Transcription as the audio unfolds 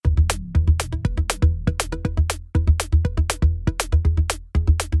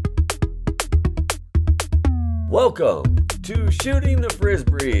Welcome to Shooting the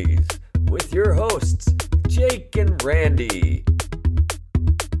Frisbees with your hosts, Jake and Randy.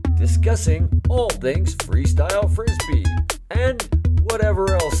 Discussing all things freestyle frisbee and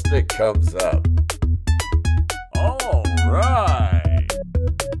whatever else that comes up. All right.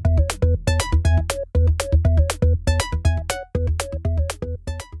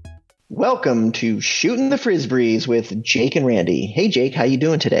 Welcome to Shooting the Frisbees with Jake and Randy. Hey Jake, how you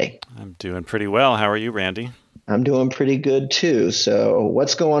doing today? I'm doing pretty well. How are you, Randy? I'm doing pretty good too. So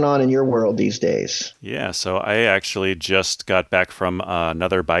what's going on in your world these days? Yeah, so I actually just got back from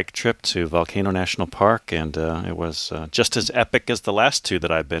another bike trip to Volcano National Park, and it was just as epic as the last two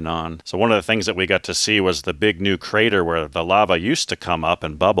that I've been on. So one of the things that we got to see was the big new crater where the lava used to come up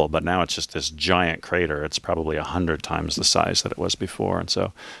and bubble, but now it's just this giant crater. It's probably 100 times the size that it was before, and so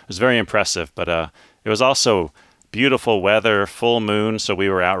it was very impressive. But it was also beautiful weather, full moon, so we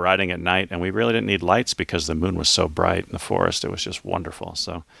were out riding at night, and we really didn't need lights because the moon was so bright in the forest. It was just wonderful.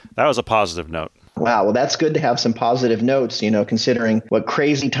 So that was a positive note. Wow, well, that's good to have some positive notes, considering what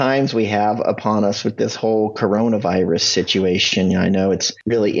crazy times we have upon us with this whole coronavirus situation. I know it's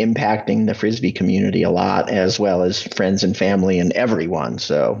really impacting the Frisbee community a lot, as well as friends and family and everyone.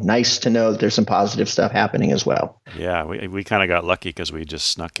 So nice to know that there's some positive stuff happening as well. Yeah, we kind of got lucky because we just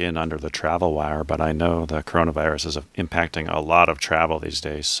snuck in under the travel wire, but I know the coronavirus is impacting a lot of travel these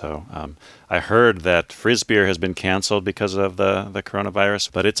days. So I heard that Frisbeer has been canceled because of the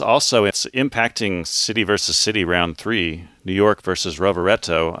coronavirus, but it's impacting City versus City round 3, New York versus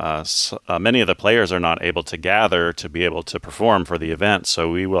Rovereto. Many of the players are not able to gather to be able to perform for the event,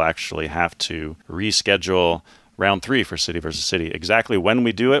 so we will actually have to reschedule round 3 for City versus City. Exactly when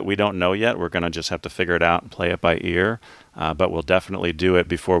we do it, we don't know yet. We're going to just have to figure it out and play it by ear, but we'll definitely do it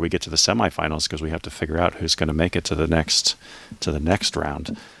before we get to the semifinals because we have to figure out who's going to make it to the next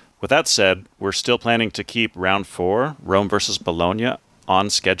round. With that said, we're still planning to keep round 4, Rome versus Bologna, on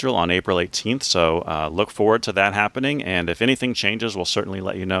schedule on April 18th, so look forward to that happening, and if anything changes, we'll certainly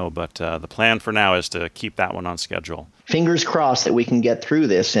let you know, but the plan for now is to keep that one on schedule. Fingers crossed that we can get through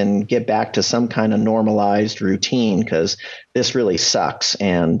this and get back to some kind of normalized routine, because this really sucks,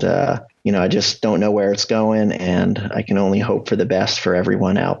 and I just don't know where it's going, and I can only hope for the best for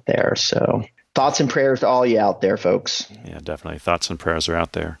everyone out there. So thoughts and prayers to all you out there, folks. Yeah, definitely. Thoughts and prayers are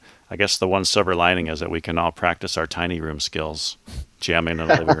out there. I guess the one silver lining is that we can all practice our tiny room skills, jamming in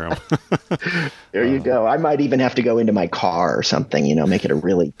the living room. There you go. I might even have to go into my car or something, make it a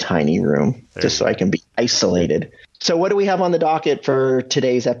really tiny room just so I can be isolated. So what do we have on the docket for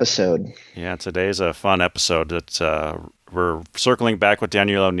today's episode? Yeah, today's a fun episode. We're circling back with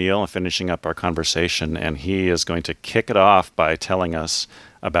Daniel O'Neill and finishing up our conversation, and he is going to kick it off by telling us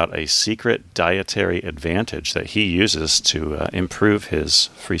about a secret dietary advantage that he uses to improve his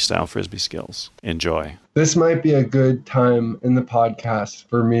freestyle frisbee skills. Enjoy. This might be a good time in the podcast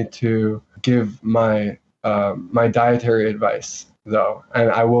for me to give my my dietary advice, though. And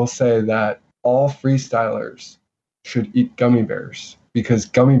I will say that all freestylers should eat gummy bears because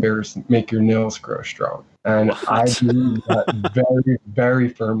gummy bears make your nails grow strong. And I believe that very, very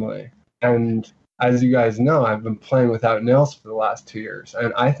firmly. And as you guys know, I've been playing without nails for the last 2 years.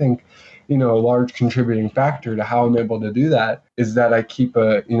 And I think, a large contributing factor to how I'm able to do that is that I keep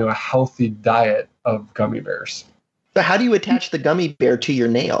a healthy diet of gummy bears. So how do you attach the gummy bear to your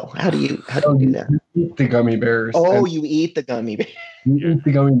nail? How do you do that? You eat the gummy bears. Oh, you eat the gummy bear. You eat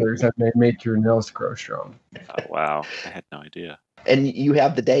the gummy bears and they make your nails grow strong. Oh, wow. I had no idea. And you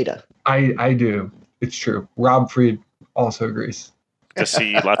have the data. I do. It's true. Rob Fried also agrees. Does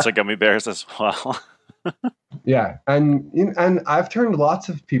he eat lots of gummy bears as well? Yeah, and I've turned lots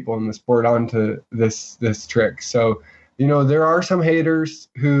of people in the sport onto this trick. So, there are some haters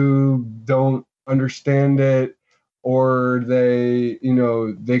who don't understand it, or they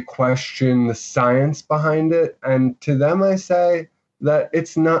question the science behind it. And to them, I say that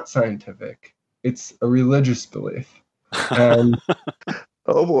it's not scientific. It's a religious belief. And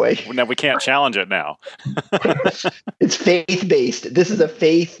oh boy. Now we can't challenge it now. It's faith-based. This is a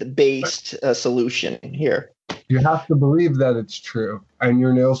faith-based solution here. You have to believe that it's true, and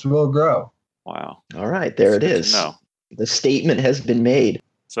your nails will grow. Wow. All right, there it is. No. The statement has been made.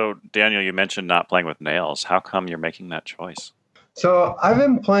 So, Daniel, you mentioned not playing with nails. How come you're making that choice? So I've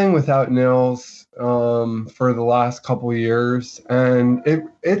been playing without nails for the last couple of years, and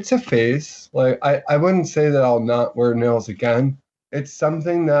it's a phase. Like I wouldn't say that I'll not wear nails again. It's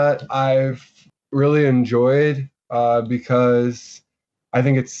something that I've really enjoyed because I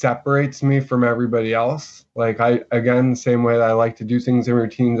think it separates me from everybody else. Like the same way that I like to do things in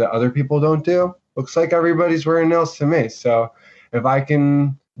routines that other people don't do. Looks like everybody's wearing nails to me. So if I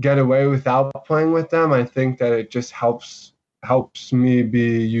can get away without playing with them. I think that it just helps me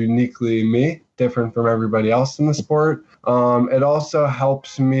be uniquely me, different from everybody else in the sport. It also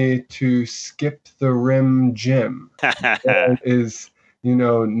helps me to skip the rim gym.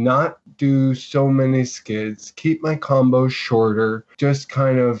 Not do so many skids, keep my combos shorter, just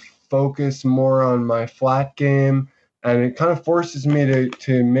kind of focus more on my flat game. And it kind of forces me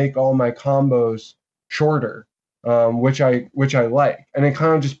to make all my combos shorter, which I like. And it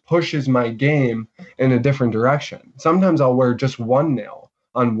kind of just pushes my game in a different direction. Sometimes I'll wear just one nail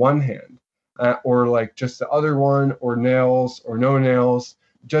on one hand, or like just the other one, or nails or no nails,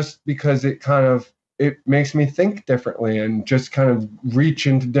 just because it makes me think differently and just kind of reach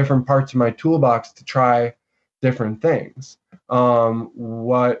into different parts of my toolbox to try different things.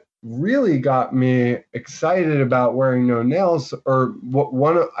 What really got me excited about wearing no nails, or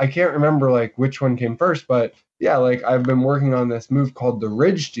I can't remember like which one came first, but yeah, like I've been working on this move called the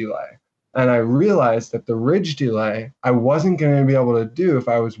ridge delay. And I realized that the ridge delay, I wasn't going to be able to do if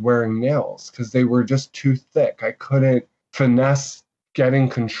I was wearing nails because they were just too thick. I couldn't finesse getting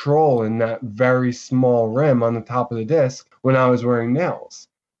control in that very small rim on the top of the disc when I was wearing nails.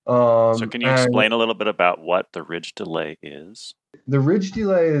 So can you explain a little bit about what the ridge delay is? The ridge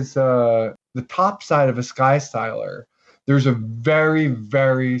delay is the top side of a Sky Styler. There's a very,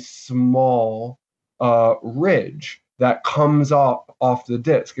 very small ridge that comes off the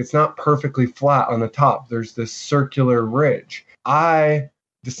disc. It's not perfectly flat on the top. There's this circular ridge. I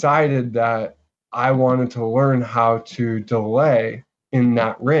decided that I wanted to learn how to delay in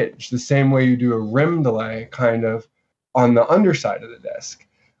that ridge, the same way you do a rim delay kind of on the underside of the disc.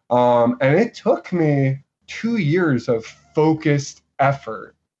 And it took me 2 years of focused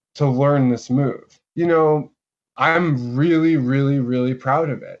effort to learn this move. I'm really, really, really proud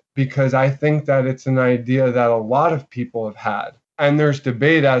of it because I think that it's an idea that a lot of people have had. And there's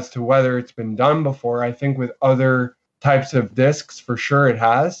debate as to whether it's been done before. I think with other types of discs, for sure it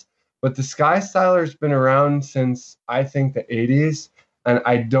has. But the Sky Styler's been around since, I think, the 80s. And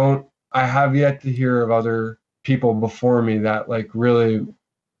I have yet to hear of other people before me that like really,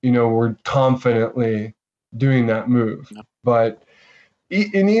 were confidently doing that move. But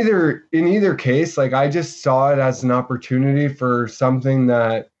in either case, like I just saw it as an opportunity for something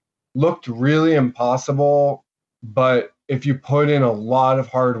that looked really impossible, but if you put in a lot of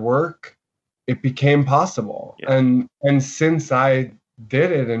hard work, it became possible. Yeah. And since I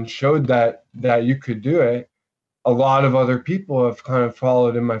did it and showed that you could do it, a lot of other people have kind of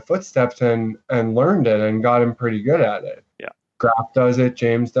followed in my footsteps and learned it and gotten pretty good at it. Yeah. Graf does it,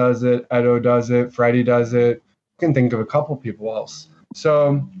 James does it, Edo does it, Freddie does it. I can think of a couple people else.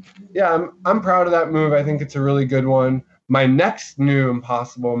 So yeah, I'm proud of that move. I think it's a really good one. My next new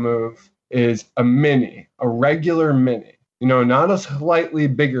impossible move is a regular mini. Not a slightly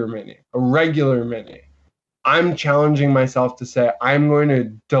bigger mini, a regular mini. I'm challenging myself to say I'm going to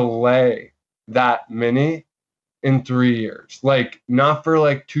delay that mini in 3 years. Like not for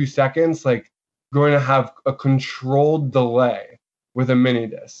like 2 seconds, like going to have a controlled delay with a mini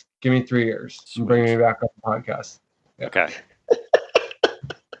disc. Give me 3 years. And bring me back on the podcast. Yeah. Okay.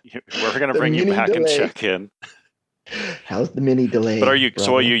 We're going to bring you back and check in. How's the mini delay? But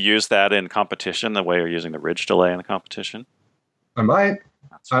will you use that in competition the way you're using the ridge delay in the competition? I might.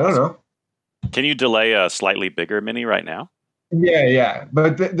 I don't know. Can you delay a slightly bigger mini right now? Yeah.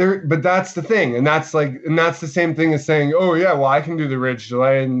 But that's the thing. And that's the same thing as saying, oh yeah, well I can do the ridge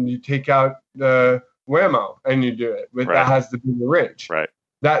delay and you take out the whammo and you do it. But right. That has to be the ridge. Right.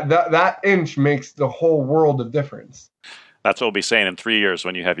 That inch makes the whole world of difference. That's what we'll be saying in 3 years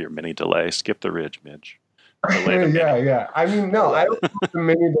when you have your mini delay. Skip the ridge, Midge. Yeah. I mean, no, I don't want the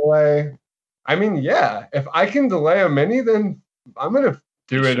mini delay. I mean, yeah, if I can delay a mini, then I'm going to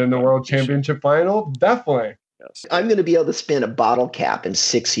do it in the World Championship final. Definitely. Yes. I'm going to be able to spin a bottle cap in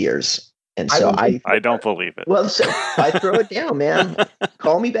 6 years. And so I don't believe it. Well, so I throw it down, man.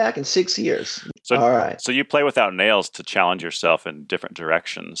 Call me back in 6 years. All right. So you play without nails to challenge yourself in different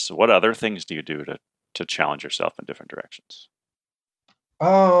directions. What other things do you do to challenge yourself in different directions?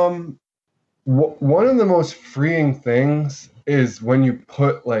 One of the most freeing things is when you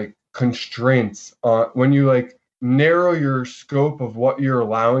put like constraints on, when you like narrow your scope of what you're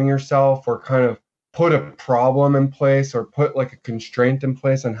allowing yourself, or kind of put a problem in place or put like a constraint in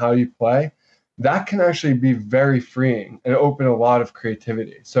place on how you play. That can actually be very freeing and open a lot of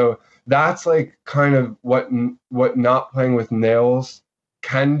creativity. So that's like kind of what not playing with nails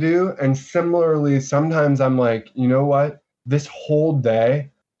can do. And similarly, sometimes I'm like, you know what? This whole day,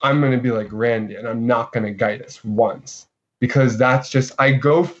 I'm going to be like Randy and I'm not going to guide us once, because that's just, I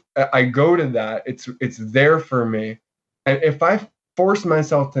go to that. It's there for me. And if I force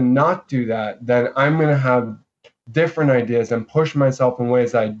myself to not do that, then I'm going to have different ideas and push myself in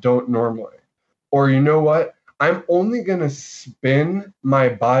ways I don't normally. Or you know what? I'm only going to spin my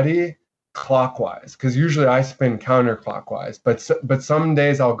body clockwise, because usually I spin counterclockwise. But some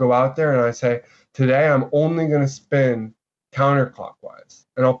days I'll go out there and I say, today I'm only going to spin counterclockwise.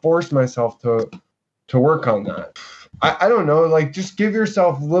 And I'll force myself to work on that. I don't know, like just give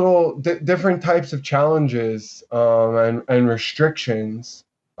yourself little different types of challenges and restrictions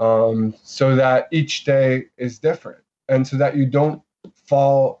so that each day is different, and so that you don't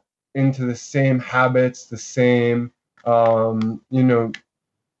fall into the same habits, the same, the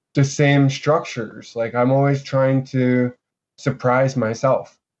same structures. Like I'm always trying to surprise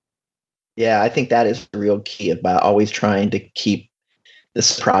myself. Yeah, I think that is the real key about always trying to keep the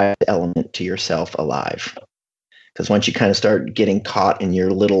surprise element to yourself alive. Because once you kind of start getting caught in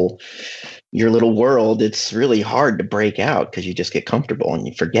your little world, it's really hard to break out because you just get comfortable and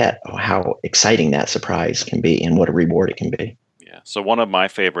you forget how exciting that surprise can be and what a reward it can be. Yeah. So one of my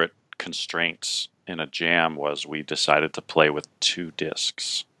favorite constraints in a jam was we decided to play with 2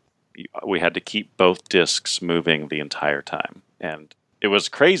 discs. We had to keep both discs moving the entire time. And it was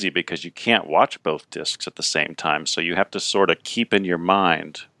crazy because you can't watch both discs at the same time. So you have to sort of keep in your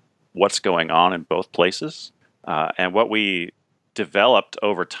mind what's going on in both places. And what we developed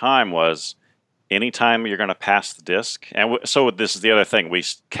over time was anytime you're going to pass the disc. And so this is the other thing. We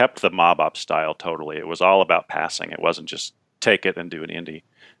kept the Mob Op style totally. It was all about passing. It wasn't just take it and do an indie.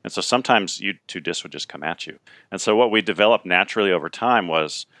 And so sometimes 2 discs would just come at you. And so what we developed naturally over time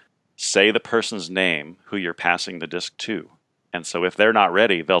was say the person's name who you're passing the disc to. And so if they're not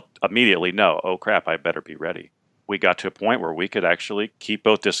ready, they'll immediately know, oh crap, I better be ready. We got to a point where we could actually keep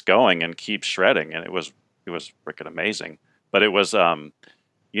both discs going and keep shredding. And it was freaking amazing. But it was,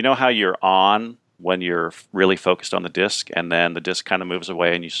 you know how you're on when you're really focused on the disc, and then the disc kind of moves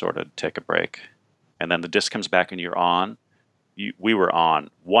away and you sort of take a break. And then the disc comes back and you're on. We were on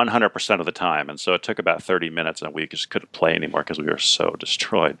 100% of the time. And so it took about 30 minutes and we just couldn't play anymore because we were so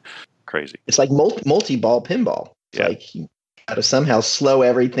destroyed. Crazy. It's like multi-ball pinball. It's like you got to somehow slow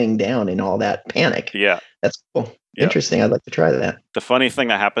everything down in all that panic. Yeah. That's cool. Yeah. Interesting. I'd like to try that. The funny thing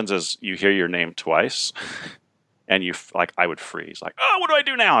that happens is you hear your name twice and I would freeze. Like, oh, what do I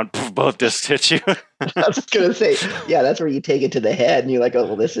do now? And poof, both discs hit you. I was going to say, yeah, that's where you take it to the head and you're like, oh,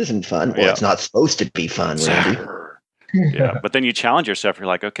 well, this isn't fun. Well, it's not supposed to be fun, Randy. Yeah, but then you challenge yourself. You're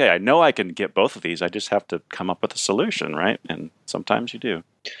like, okay, I know I can get both of these. I just have to come up with a solution, right? And sometimes you do.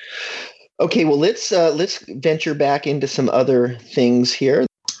 Okay, well, let's venture back into some other things here.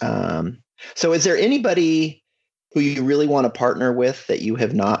 So is there anybody who you really want to partner with that you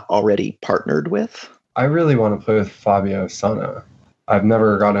have not already partnered with? I really want to play with Fabio Sana. I've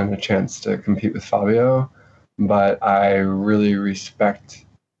never gotten a chance to compete with Fabio, but I really respect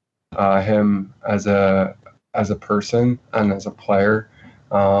him as a person and as a player.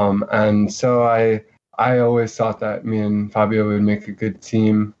 And so I always thought that me and Fabio would make a good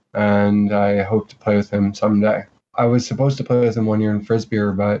team, and I hope to play with him someday. I was supposed to play with him 1 year in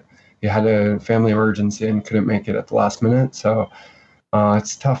Frisbee, but he had a family emergency and couldn't make it at the last minute. So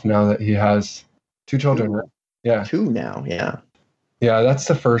it's tough now that he has 2 children. Right? Yeah. 2 now, yeah. Yeah, that's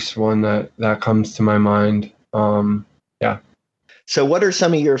the first one that comes to my mind. Yeah. So what are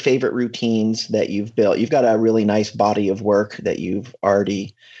some of your favorite routines that you've built? You've got a really nice body of work that you've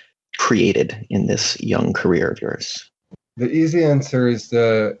already created in this young career of yours. The easy answer is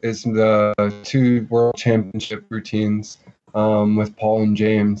the 2 World Championship routines with Paul and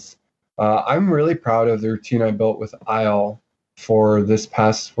James. I'm really proud of the routine I built with Isle for this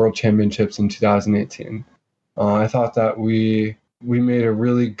past World Championships in 2018. I thought that we made a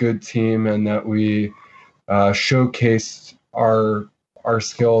really good team and that we showcased our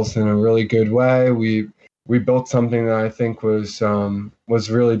skills in a really good way. We built something that I think was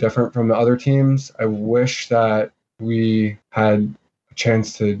really different from the other teams. I wish that we had a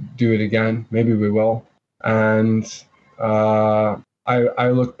chance to do it again. Maybe we will. And I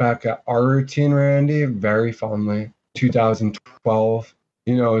look back at our routine, Randy, very fondly. 2012,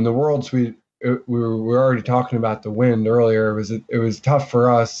 in the Worlds, we were already talking about the wind earlier. It was tough for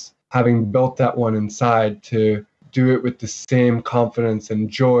us, having built that one inside, to do it with the same confidence and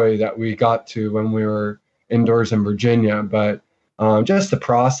joy that we got to when we were indoors in Virginia. But just the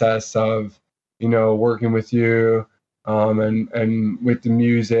process of, working with you and with the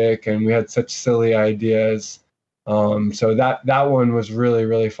music, and we had such silly ideas. So that one was really,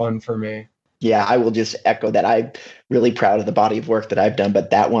 really fun for me. Yeah, I will just echo that. I'm really proud of the body of work that I've done, but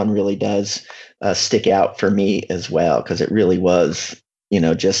that one really does stick out for me as well, because it really was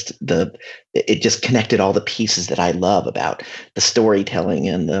just it just connected all the pieces that I love about the storytelling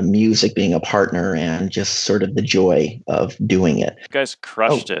and the music being a partner and just sort of the joy of doing it. You guys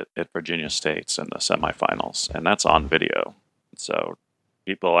crushed it at Virginia State's in the semifinals, and that's on video. So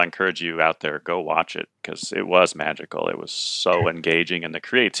people, I encourage you out there, go watch it because it was magical. It was so engaging, and the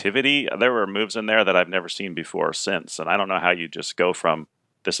creativity, there were moves in there that I've never seen before or since. And I don't know how you just go from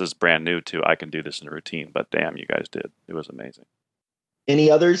this is brand new to I can do this in a routine, but damn, you guys did. It was amazing.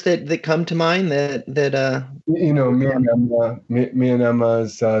 Any others that come to mind that me and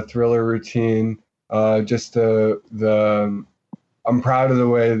Emma's Thriller routine, just the I'm proud of the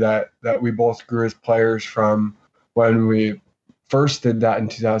way that we both grew as players from when we first did that in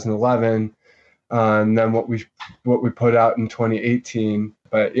 2011, and then what we put out in 2018.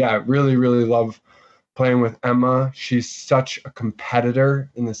 But yeah, really, really love playing with Emma. She's such a competitor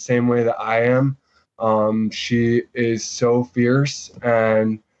in the same way that I am. She is so fierce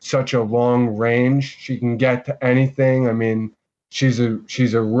and such a long range. She can get to anything. I mean, she's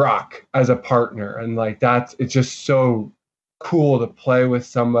a rock as a partner, and it's just so cool to play with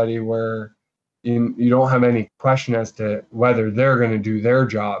somebody where you don't have any question as to whether they're going to do their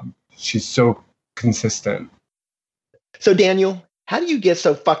job. She's so consistent. So Daniel, how do you get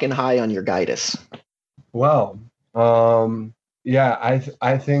so fucking high on your Gaitus? Well, yeah,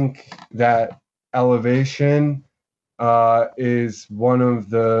 I think that elevation is one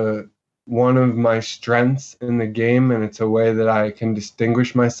of my strengths in the game, and it's a way that I can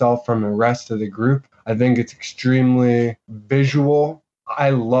distinguish myself from the rest of the group. I think it's extremely visual.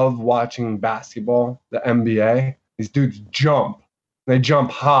 I love watching basketball, the NBA. These dudes jump. They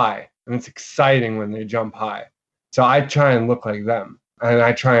jump high, and it's exciting when they jump high. So I try and look like them, and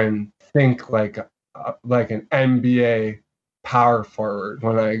I try and think like an NBA power forward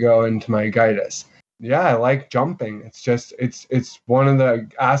when I go into my Gaitus. Yeah, I like jumping. It's one of the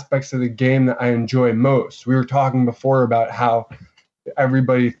aspects of the game that I enjoy most. We were talking before about how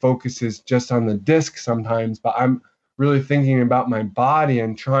everybody focuses just on the disc sometimes, but I'm really thinking about my body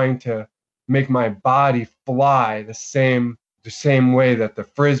and trying to make my body fly the same way that the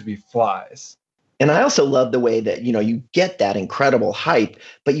Frisbee flies. And I also love the way that, you get that incredible height,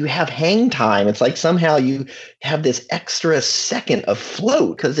 but you have hang time. It's like somehow you have this extra second of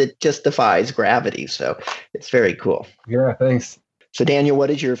float because it just defies gravity. So it's very cool. Yeah, thanks. So Daniel, what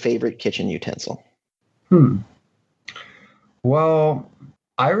is your favorite kitchen utensil? Well,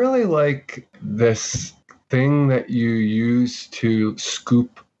 I really like this thing that you use to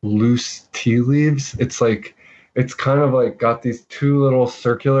scoop loose tea leaves. It's kind of like got these two little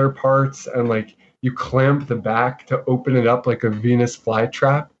circular parts, and you clamp the back to open it up like a Venus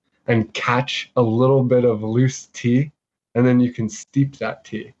flytrap and catch a little bit of loose tea, and then you can steep that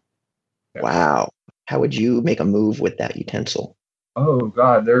tea. Yeah. Wow. How would you make a move with that utensil? Oh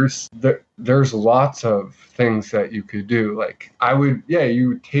God, there's lots of things that you could do. You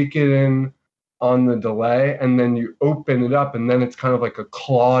would take it in on the delay, and then you open it up, and then it's kind of like a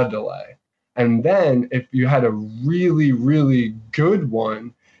claw delay. And then if you had a really, really good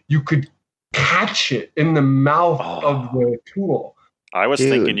one, you could catch it in the mouth of the tool. I was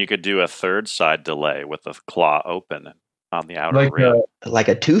thinking you could do a third side delay with the claw open on the outer rim. Like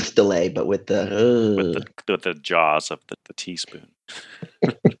a tooth delay, but with the jaws of the teaspoon.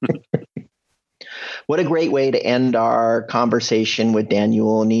 What a great way to end our conversation with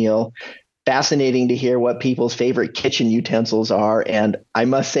Daniel O'Neill. Fascinating to hear what people's favorite kitchen utensils are. And I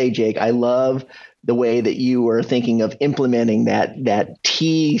must say, Jake, I love the way that you were thinking of implementing that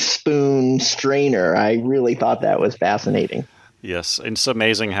teaspoon strainer. I really thought that was fascinating. Yes, and it's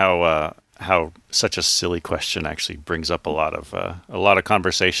amazing how such a silly question actually brings up a lot of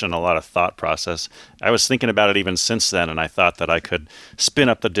conversation, a lot of thought process. I was thinking about it even since then, and I thought that I could spin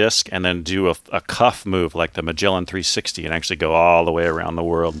up the disc and then do a cuff move like the Magellan 360 and actually go all the way around the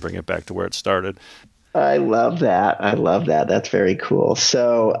world and bring it back to where it started. I love that. That's very cool.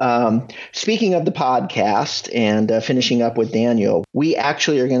 So speaking of the podcast and finishing up with Daniel, we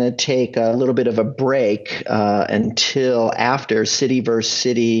actually are going to take a little bit of a break until after City vs.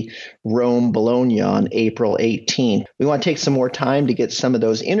 City Rome Bologna on April 18th. We want to take some more time to get some of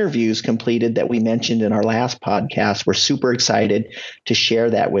those interviews completed that we mentioned in our last podcast. We're super excited to share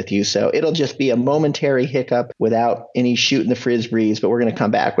that with you. So it'll just be a momentary hiccup without any shooting the frisbees, but we're going to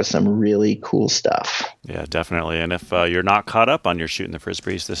come back with some really cool stuff. Yeah, definitely. And if you're not caught up on your Shooting the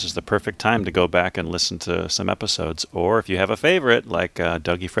Frisbees, this is the perfect time to go back and listen to some episodes. Or if you have a favorite, like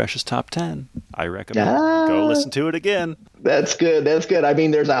Dougie Fresh's Top 10, I recommend go listen to it again. That's good. I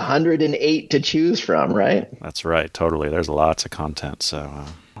mean, there's 108 to choose from, right? That's right. Totally. There's lots of content. So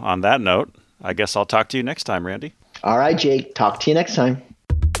on that note, I guess I'll talk to you next time, Randy. All right, Jake. Talk to you next time.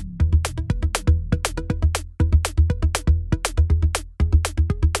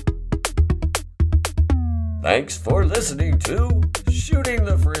 Thanks for listening to Shooting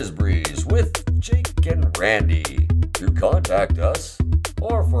the Frisbees with Jake and Randy. To contact us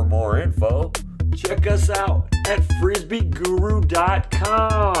or for more info, check us out at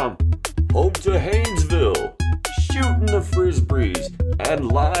frisbeeguru.com. Home to Haynesville, shooting the Frisbees,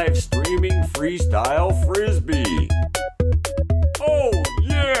 and live streaming freestyle frisbee. Oh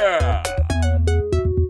yeah!